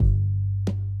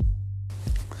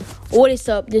What is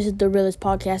up? This is the realest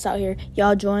podcast out here.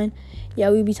 Y'all join. Yeah,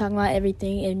 we be talking about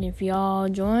everything. And if y'all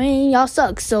join, y'all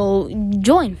suck. So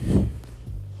join.